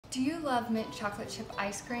Do you love mint chocolate chip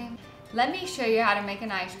ice cream? Let me show you how to make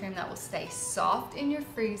an ice cream that will stay soft in your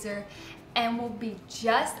freezer and will be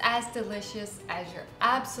just as delicious as your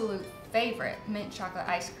absolute favorite mint chocolate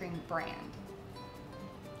ice cream brand.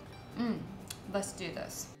 Let's do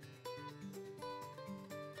this.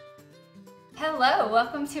 Hello,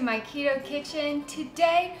 welcome to my Keto Kitchen.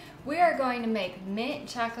 Today we are going to make mint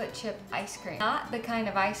chocolate chip ice cream. Not the kind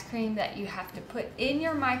of ice cream that you have to put in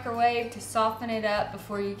your microwave to soften it up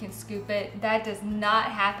before you can scoop it. That does not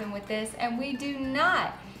happen with this, and we do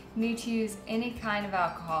not need to use any kind of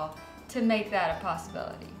alcohol to make that a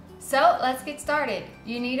possibility. So let's get started.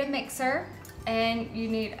 You need a mixer and you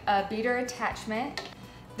need a beater attachment.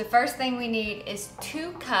 The first thing we need is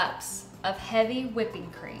 2 cups of heavy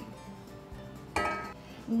whipping cream.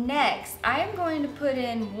 Next, I am going to put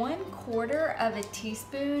in 1/4 of a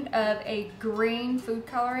teaspoon of a green food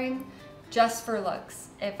coloring just for looks.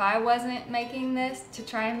 If I wasn't making this to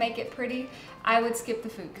try and make it pretty, I would skip the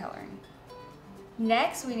food coloring.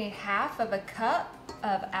 Next, we need 1/2 cup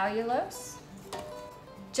of allulose,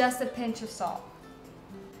 just a pinch of salt.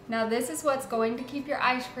 Now this is what's going to keep your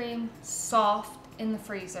ice cream soft in the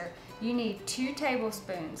freezer. You need 2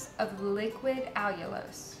 tablespoons of liquid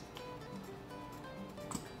allulose.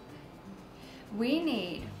 We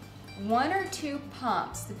need 1 or 2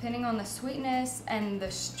 pumps, depending on the sweetness and the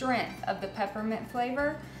strength of the peppermint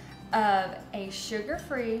flavor, of a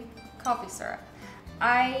sugar-free coffee syrup.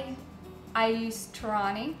 I use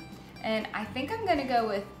Creami, and I think I'm gonna go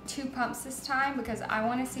with 2 pumps this time because I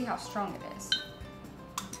wanna see how strong it is.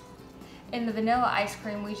 In the vanilla ice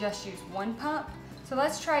cream, we just use 1 pump, so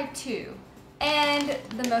let's try 2. And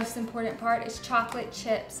the most important part is chocolate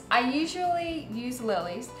chips. I usually use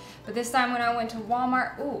Lily's, but this time when I went to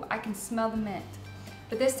Walmart, ooh, I can smell the mint.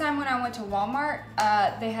 But this time when I went to Walmart,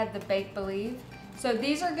 they had the believeth. So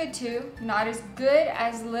these are good too. Not as good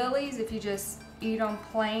as Lily's if you just eat them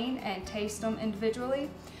plain and taste them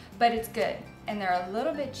individually, but it's good. And they're a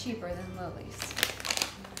little bit cheaper than Lily's.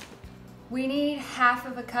 We need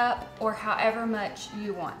 1/2 cup or however much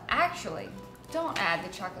you want. Actually, don't add the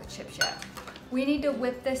chocolate chips yet. We need to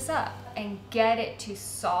whip this up and get it to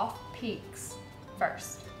soft peaks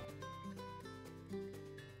first.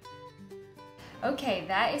 Okay,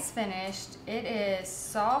 that is finished. It is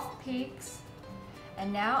soft peaks.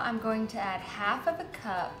 And now I'm going to add 1/2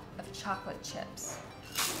 cup of chocolate chips.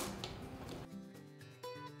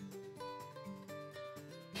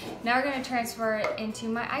 Now we're going to transfer it into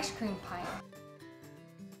my ice cream pint.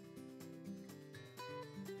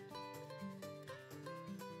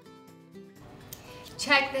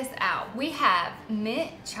 Check this out. We have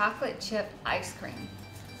mint chocolate chip ice cream.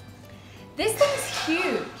 This thing's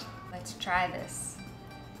huge. Let's try this.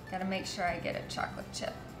 Gotta make sure I get a chocolate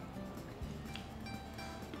chip.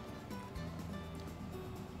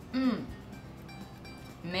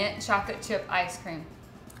 Mint chocolate chip ice cream.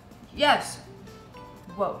 Yes.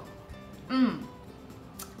 Whoa.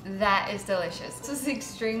 That is delicious. This is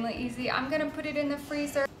extremely easy. I'm gonna put it in the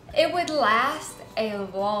freezer. It would last a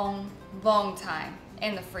long time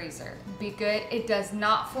in the freezer. Be good. It does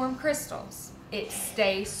not form crystals. It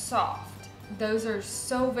stays soft. Those are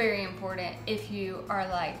so very important if you are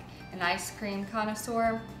like an ice cream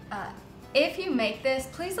connoisseur. If you make this,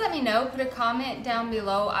 please let me know. Put a comment down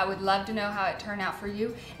below. I would love to know how it turned out for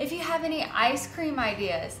you. If you have any ice cream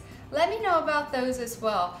ideas, let me know about those as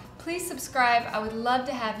well. Please subscribe. I would love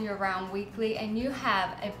to have you around weekly, and you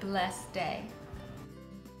have a blessed day.